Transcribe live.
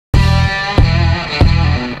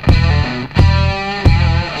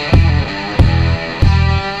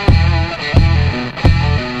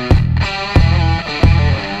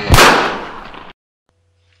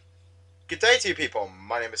to you people,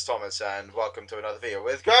 my name is Thomas and welcome to another video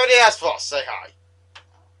with Gravity S Plus. Say hi.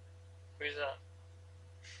 Who's that?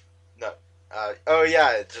 No. Oh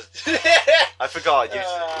yeah, just I forgot. You I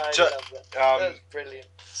love that. That's brilliant.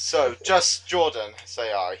 So just Jordan,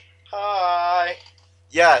 say hi. Hi.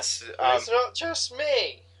 Yes. It's not just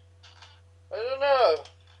me. I don't know.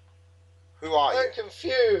 Who are you? I'm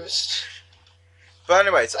confused. But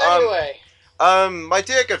anyways, Anyway. my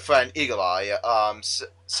dear good friend Eagle Eye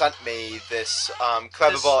sent me this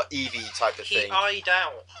cleverbot Eevee type of He thing. eyed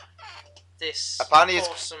out this Apparently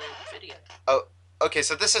awesome video. Oh, okay.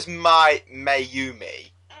 So this is my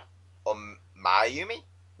Mayumi, or Mayumi,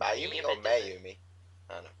 or Mayumi.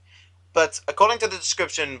 I don't know. But according to the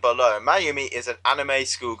description below, Mayumi is an anime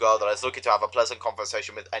schoolgirl that is looking to have a pleasant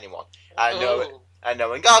conversation with anyone. And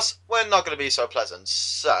knowing us, we're not going to be so pleasant.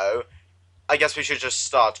 So I guess we should just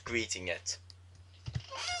start greeting it.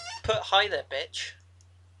 Put hi there, bitch.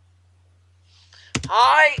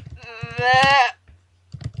 Hi there,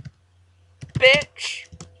 bitch.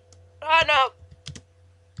 I know.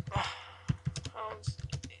 How's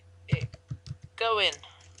it going?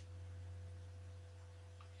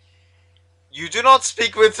 You do not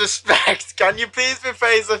speak with respect. Can you please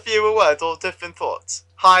rephrase a few words or different thoughts?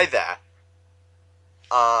 Hi there.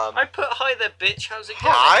 I put hi there, bitch. How's it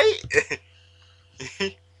going? Hi.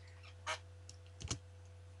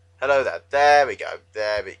 Hello there. There we go.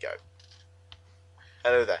 There we go.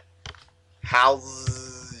 Hello there.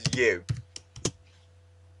 How's you?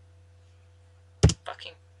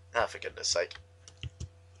 Fucking. Oh, for goodness sake.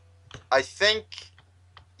 I think...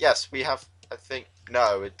 Yes, we have... I think...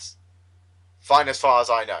 No, it's... Fine as far as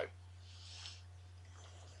I know.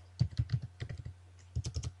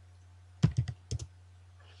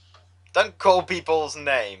 Don't call people's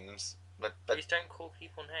names. But Please don't call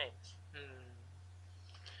people names.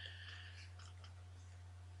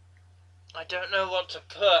 I don't know what to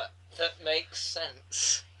put that makes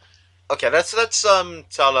sense. Okay, let's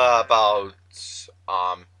tell her about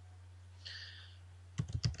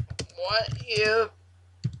what you've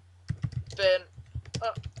been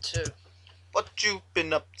up to. What you've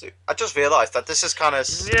been up to. I just realised that this is kind of...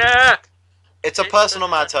 Yeah! It's a personal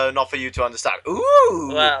matter, not for you to understand.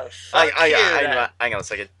 Ooh! Well, fuck you then. Hang on a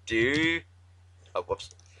second. Oh, whoops.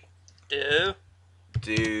 Do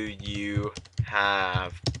you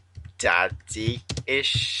have daddy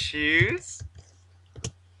issues?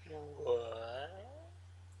 What?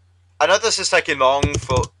 I know this is taking long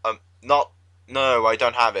for... No, I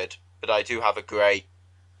don't have it. But I do have a great...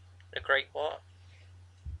 A great what?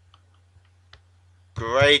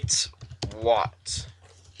 Great what?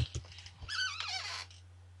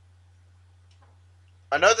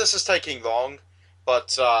 I know this is taking long,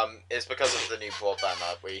 but it's because of the new broadband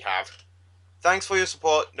that we have. Thanks for your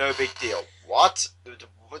support, no big deal. What?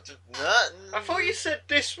 I thought you said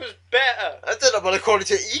this was better. I don't know, but according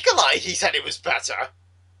to Eagle Eye, he said it was better.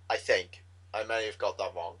 I think. I may have got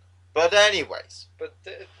that wrong. But anyways. But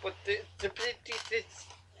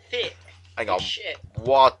Hang on. Shit.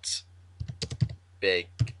 What big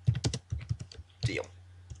deal?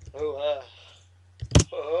 Oh,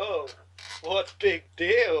 what big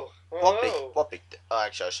deal? What big deal? Oh,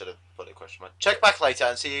 actually, I should have put a question mark. Check back later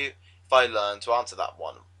and see if I learn to answer that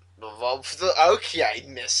one. Okay,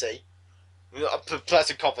 Missy. A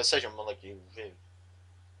pleasant conversation. I'm like you.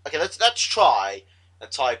 Okay, let's try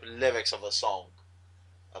and type lyrics of a song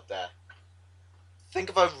up there. Think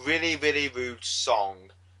of a really, really rude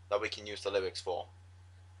song that we can use the lyrics for.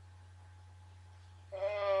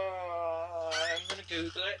 I'm gonna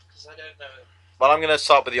Google it because I don't know. Well, I'm gonna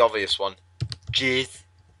start with the obvious one. Jizz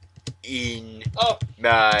in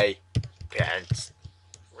my pants.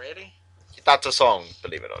 Really? That's a song,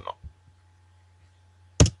 believe it or not.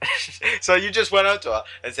 So you just went up to her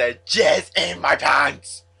and said, "Jizz in my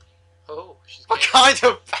pants." Oh, she's What kind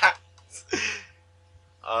of pants?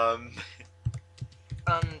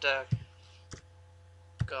 Undergarments.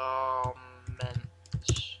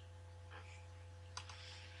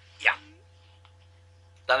 Yeah.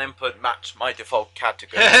 That input matched my default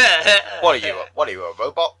category. What are you, a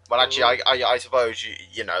robot? Well, actually, I suppose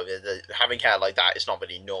you know, having hair like that is not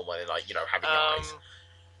really normal. Like, you know, having eyes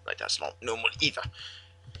like that's not normal either.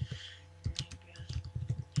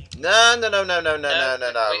 No.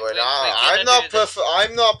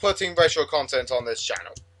 I'm not putting racial content on this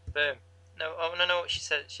channel. Boom. No, I want to know what she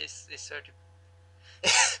said. It's so.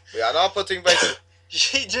 We are not putting racial.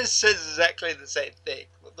 She just says exactly the same thing.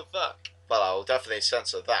 What the fuck? Well, I'll definitely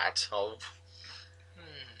censor that.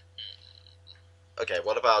 Okay,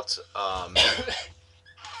 what about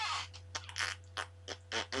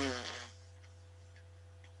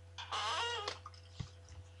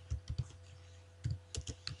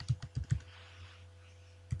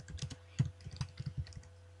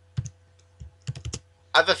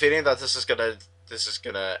have a feeling that this is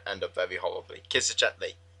gonna end up very horribly. Kiss it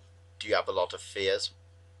gently. Do you have a lot of fears?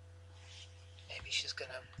 Maybe she's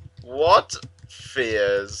gonna. What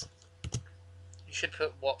fears? You should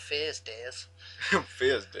put what fears, dears.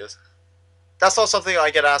 Fears, this. That's not something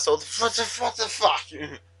I get asked all the what the fuck?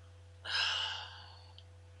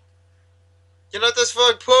 You know, this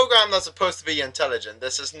for a program that's supposed to be intelligent,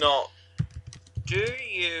 this is not. Do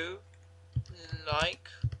you like?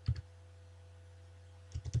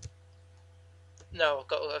 No,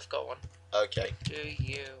 I've got one. Okay. Do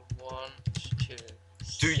you want to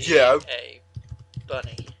Do see you? a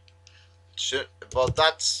bunny? Well,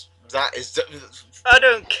 that is. I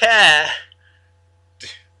don't care.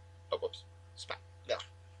 Oh, whoops. Smack. No.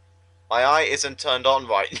 My eye isn't turned on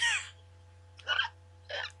right.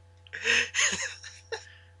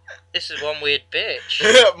 This is one weird bitch.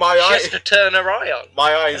 My She eye. has to turn her eye on.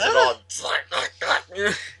 My eye isn't on.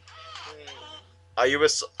 Are you a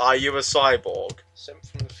cyborg? Sent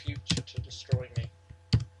from the future to destroy me.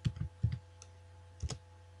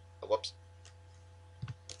 Oh, whoops.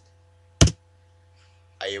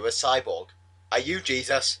 Are you a cyborg? Are you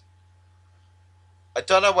Jesus? I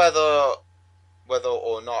don't know whether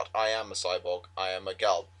or not I am a cyborg. I am a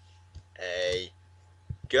girl. A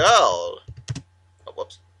girl. Oh,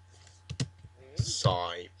 whoops.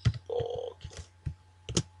 Cyborg.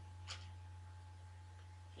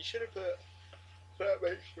 You should have put that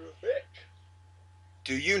makes you a bitch.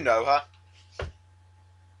 Do you know her?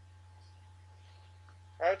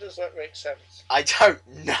 How does that make sense? I don't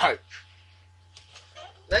know.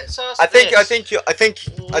 Let's ask I think What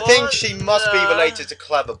she must be the- related to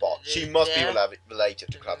Cleverbot. She must be related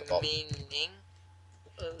to Cleverbot. Meaning,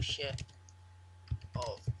 oh shit,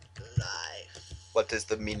 of life. What is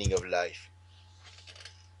the meaning of life?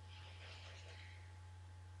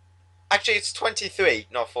 Actually, it's 23,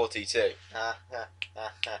 not 42.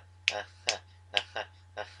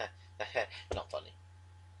 Not funny.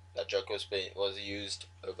 That joke was used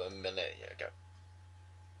over a minute ago.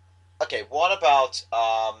 Okay, what about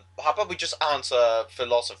how about we just answer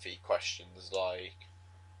philosophy questions like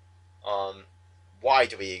why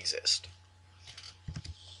do we exist?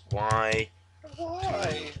 Why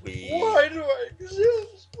Why? do we Why do I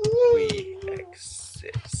exist?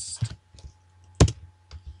 exist?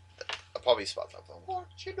 I probably spelled that wrong. What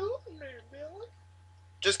you doing there, Billy?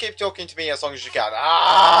 Just keep talking to me as long as you can.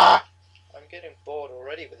 Ah! I'm getting bored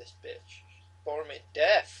already with this bitch. She's boring me to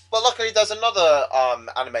death. Well, luckily there's another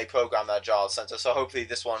anime program that Giles sent us, so hopefully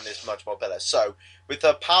this one is much more better. So, with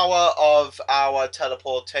the power of our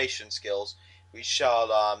teleportation skills, we shall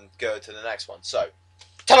go to the next one. So,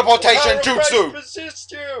 teleportation jutsu!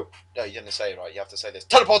 Resist you! No, you didn't say it right. You have to say this.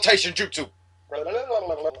 Teleportation jutsu!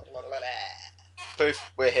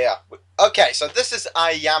 Poof, we're here. Okay, so this is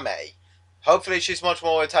Ayame. Hopefully she's much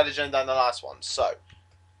more intelligent than the last one. So,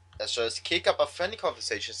 let's just kick up a friendly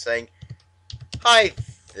conversation saying, hi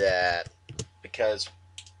there. Because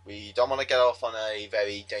we don't want to get off on a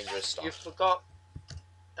very dangerous start. You forgot.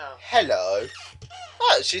 Oh. Hello.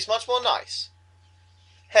 Oh, she's much more nice.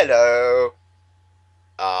 Hello.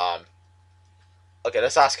 Okay,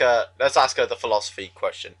 let's ask her the philosophy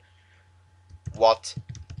question. What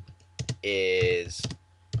is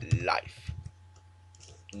life?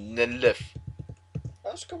 Life.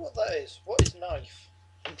 Ask her what that is. What is knife?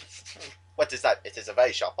 What is that? It is a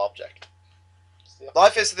very sharp object.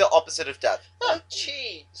 Life is the opposite of death. That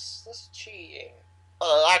cheats. That's cheating.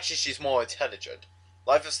 Well, actually, she's more intelligent.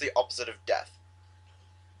 Life is the opposite of death.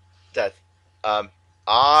 Death.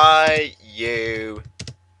 You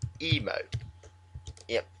emo.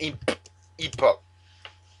 Yep. Epo.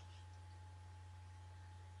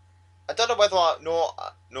 I don't know whether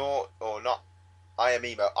or not. I am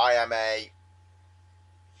emo. I am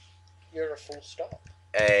You're a full stop.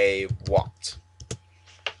 a what?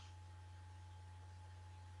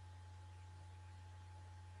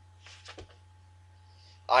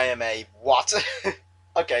 I am a what?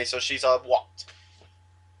 Okay, so she's a what?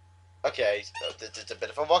 Okay, it's a bit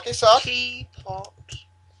of a rocky start. Teapot.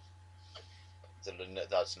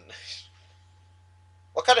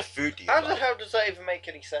 What kind of food do you How the like? hell does that even make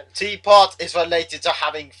any sense? Teapot is related to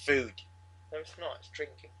having food. No, it's not. It's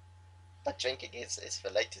drinking. But drinking is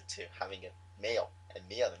related to having a meal. A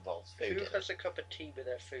meal involves food. Who in it. has a cup of tea with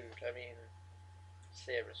their food? I mean,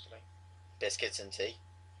 seriously. Biscuits and tea.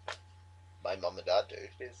 My mum and dad do.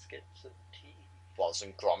 Biscuits and tea. Balls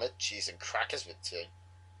and grommet, cheese and crackers with tea.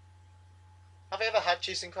 Have you ever had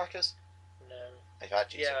cheese and crackers? No. I've had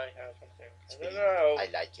cheese. Yeah, I have. I think. It's I don't really- know. I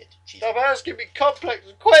like it. Cheese. Stop asking me complex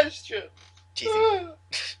questions. Cheesy.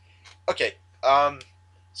 Okay.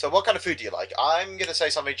 So what kind of food do you like? I'm gonna say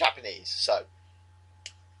something Japanese. So,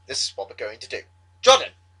 this is what we're going to do. Jordan!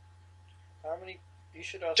 How many? You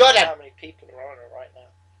should ask Jordan! how many people are on it right now.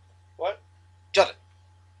 What? Jordan,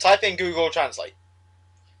 type in Google Translate.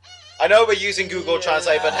 I know we're using Google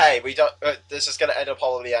Translate, but hey, we don't. This is going to end up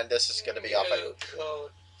horribly, and this is going to be our favorite. Google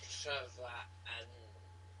Translate and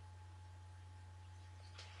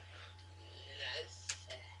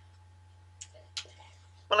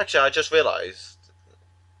Well, actually, I just realised.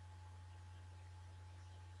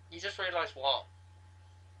 you just realised what?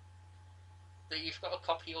 That you've got to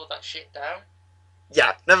copy all that shit down.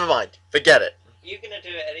 Yeah, never mind. Forget it. You're gonna do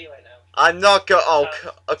it anyway now. I'm not going. Oh,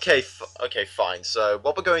 okay, okay, fine. So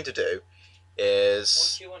what we're going to do What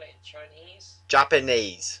is do you want it in Chinese?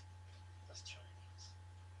 Japanese. That's Chinese.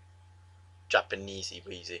 Japanesey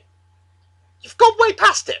weezy. You've gone way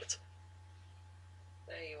past it.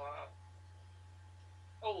 There you are.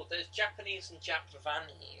 Oh, there's Japanese and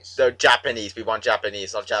Japanese. No, Japanese. We want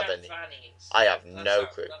Japanese, not Japanese. Japanese. I have no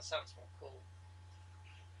clue. That sounds more cool.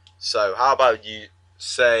 So how about you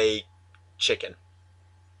say chicken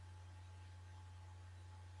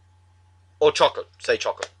or chocolate? Say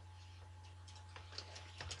chocolate.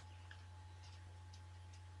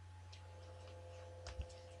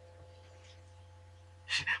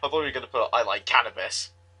 I thought we were going to put I like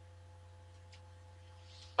cannabis.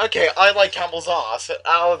 Okay, I like Campbell's ass.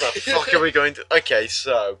 How the fuck are we going to... Okay,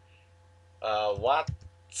 so... Watashi...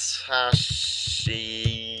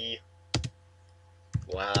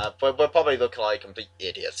 Wow, we're probably looking like complete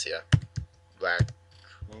idiots here.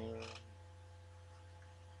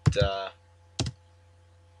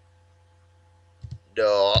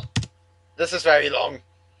 No. This is very long.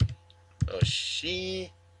 Oshi...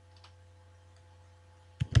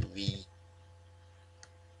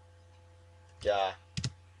 Yeah.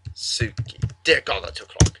 Suki. Dear God, that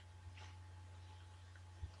took long.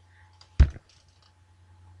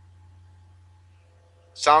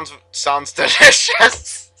 Sounds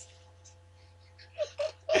delicious.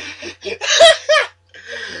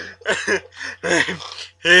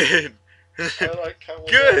 I like camel.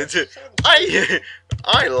 Good.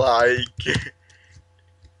 I like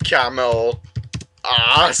camel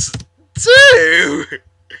ass too.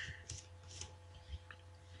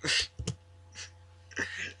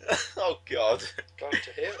 Oh God. Glad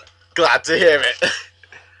to hear it. Glad to hear it.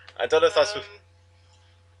 I don't know if that's.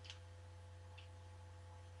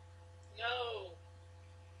 No.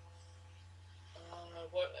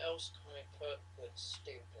 What else can we put that's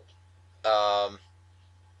stupid?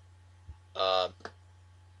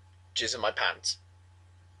 Jizz in my pants.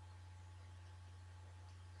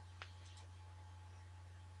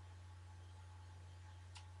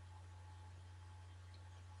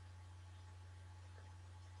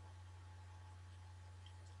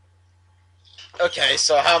 Okay,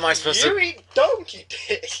 so how am I supposed You to... eat donkey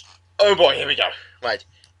dick. Oh boy, here we go. Right.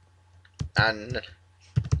 And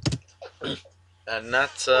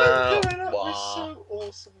that's, I'm coming up with so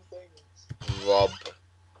awesome things. Rob.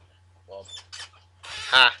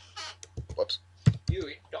 Ha. Whoops. You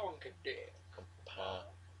eat donkey dick.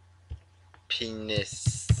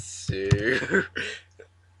 Penisu.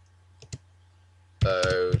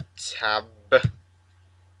 Oh, tabeme.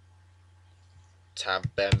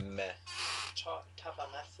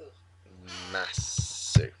 Tabanafu.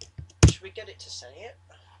 Masu. Should we get it to say it?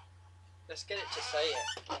 Let's get it to say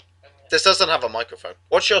it. This doesn't have a microphone.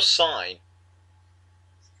 What's your sign?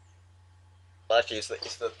 Well, actually, it's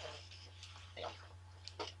the. Hang on.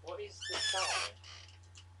 What is the sign?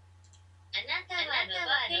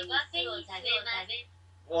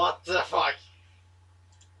 What the fuck?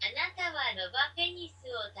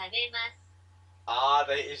 Ah,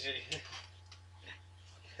 they usually.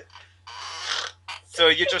 So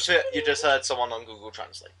you just heard someone on Google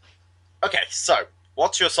Translate. Okay, so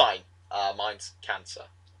what's your sign? Mine's Cancer.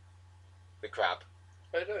 The crab.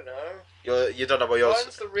 I don't know. You don't know what yours.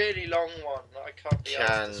 Mine's the really long one that I can't be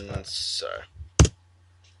asked to spell. Cancer.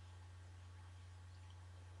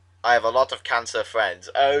 I have a lot of cancer friends.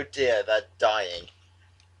 Oh dear, they're dying.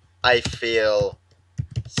 I feel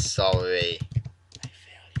sorry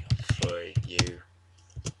for you.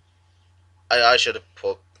 I should have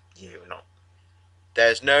put you, not.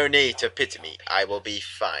 There's no need to pity me. I will be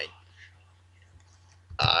fine.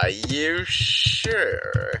 Are you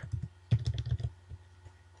sure?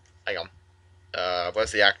 Hang on.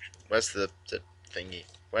 Where's the Where's the thingy?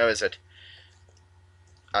 Where is it?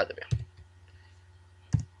 Ah, there we are.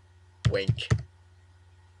 Wink.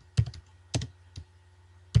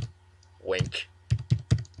 Wink.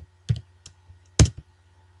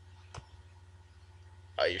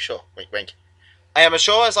 Are you sure? Wink, wink. I am as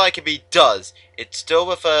sure as I can be. Does it still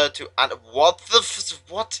refer to? And what the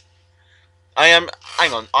what? I am.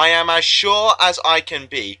 Hang on. I am as sure as I can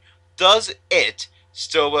be. Does it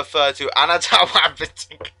still refer to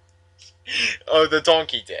Anatawabiting? Oh, the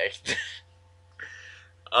donkey dick.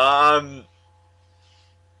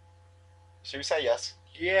 Should we say yes?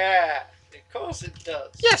 Yeah, of course it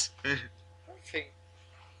does. Yes. I think.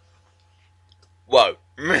 Whoa.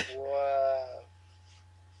 Wow.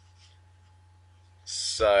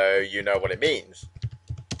 So you know what it means.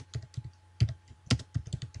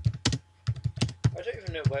 I don't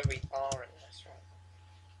even know where we are in this,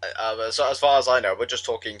 right? So as far as I know, we're just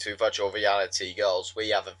talking to virtual reality girls. We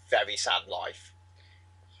have a very sad life.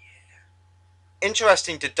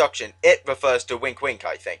 Interesting deduction. It refers to wink wink,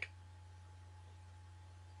 I think.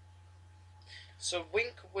 So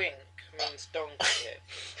wink wink means donkey.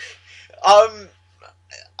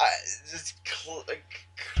 Just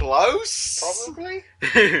close? Probably.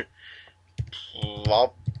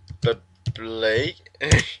 Probably.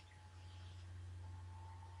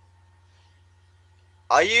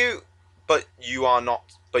 Are you? But you are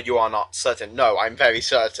not. But you are not certain. No, I'm very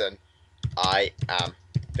certain. I am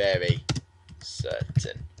very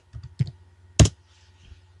certain.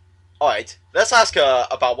 All right, let's ask her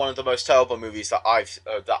about one of the most terrible movies that I've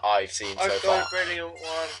seen so I've far. got a brilliant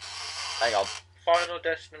one. Hang on, Final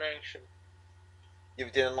Destination. you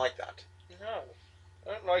didn't like that? No,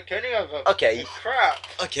 I don't like any of them. Okay. They're crap.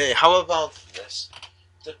 Okay, how about this?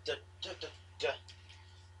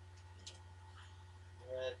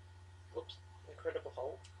 Whoops. Incredible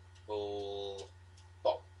Hulk. Full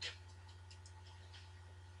bulk.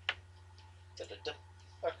 Okay,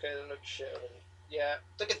 they look shit. Yeah.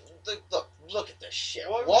 Look at this shit.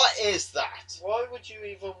 Why What is that? Why would you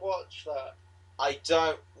even watch that? I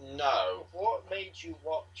don't know. What made you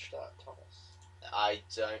watch that, Thomas? I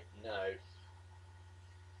don't know.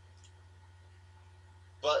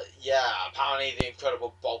 But yeah, apparently the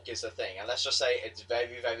Incredible Bulk is a thing, and let's just say it's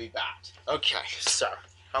very, very bad. Okay, so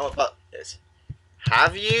how about this?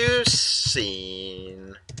 Have you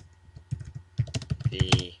seen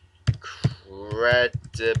the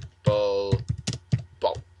Incredible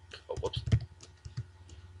Bulk? Oh, whoops.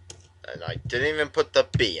 And I didn't even put the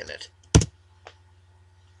B in it.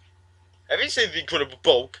 Have you seen the Incredible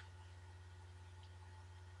Bulk?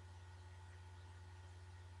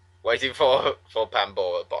 Waiting for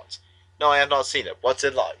Pandora bots. No, I have not seen it. What's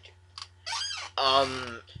it like?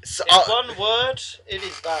 So, In one word, it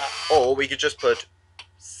is that. or we could just put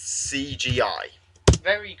CGI.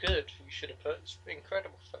 Very good. You should have put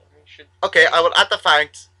incredible film. You should. Okay, I will add the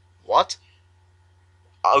fact. What?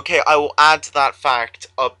 Okay, I will add that fact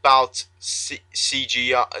about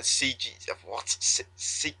CGI.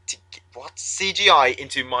 What CGI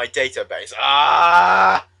into my database?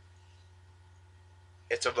 Ah!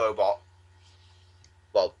 It's a robot.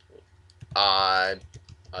 Well, are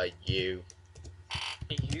you?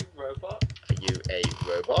 Are you robot? Are you a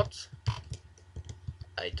robot?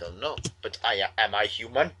 I don't know, but am I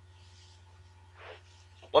human?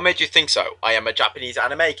 What made you think so? I am a Japanese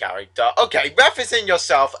anime character. Okay, referencing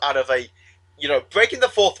yourself out of a, breaking the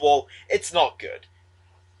fourth wall. It's not good.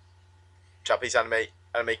 Japanese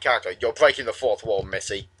anime character. You're breaking the fourth wall,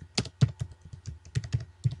 Missy.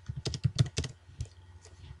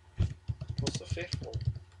 What's the fifth one?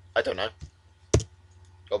 I don't know.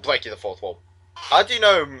 You're breaking the fourth wall. How do you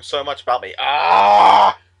know so much about me?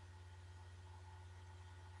 Ah!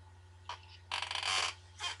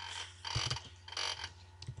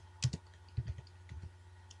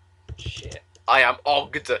 Shit. I am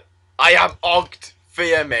ogged. I am ogged.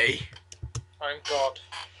 Fear me. I'm God.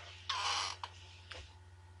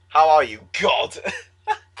 How are you, God?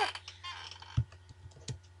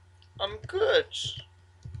 I'm good.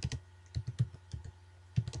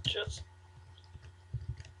 Just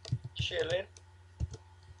chilling.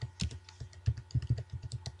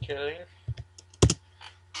 Killing.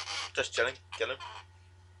 Just chilling.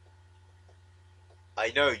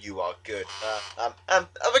 I know you are good.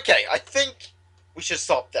 Okay, I think we should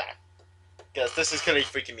stop there. Because this is clearly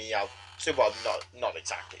freaking me out. So, well, not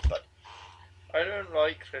exactly, but... I don't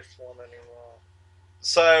like this one anymore.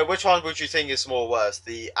 So, which one would you think is more worse?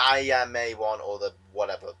 The Ayame one or the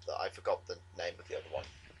whatever? I forgot the name of the other one.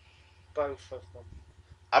 Both of them.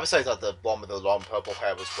 I would say that the one with the long purple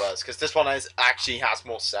hair was worse. Because this one actually has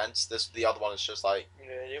more sense. The other one is just like...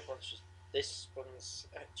 Yeah, the other one's just... This one's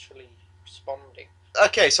actually responding.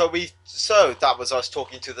 Okay, so that was us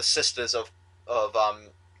talking to the sisters of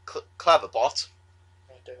Cleverbot.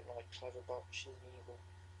 I don't like Cleverbot. She's an evil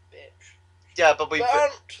bitch. Yeah, but we.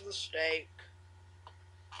 Burnt to the stake.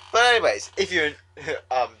 But anyways, if you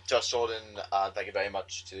Josh Jordan, thank you very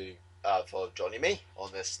much for joining me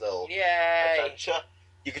on this little Yay! adventure.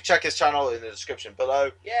 You can check his channel in the description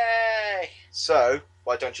below. Yay! So,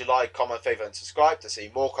 why don't you like, comment, favourite, and subscribe to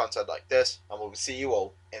see more content like this, and we'll see you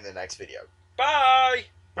all in the next video. Bye!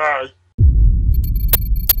 Bye!